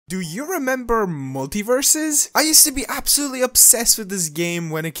Do you remember Multiversus? I used to be absolutely obsessed with this game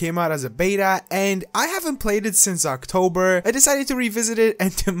when it came out as a beta, and I haven't played it since October. I decided to revisit it,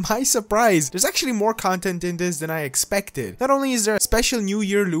 and to my surprise, there's actually more content in this than I expected. Not only is there a special New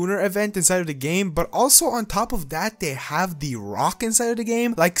Year lunar event inside of the game, but also on top of that, they have The Rock inside of the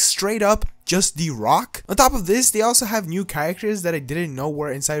game, like straight up just The Rock. On top of this, they also have new characters that I didn't know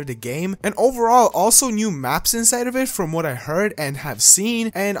were inside of the game, and overall also new maps inside of it from what I heard and have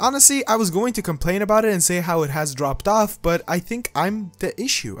seen. And honestly, I was going to complain about it and say how it has dropped off, but I think I'm the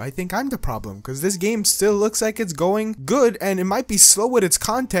issue. I think I'm the problem, because this game still looks like it's going good, and it might be slow with its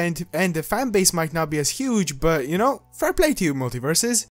content and the fan base might not be as huge, but you know, fair play to you, Multiversus.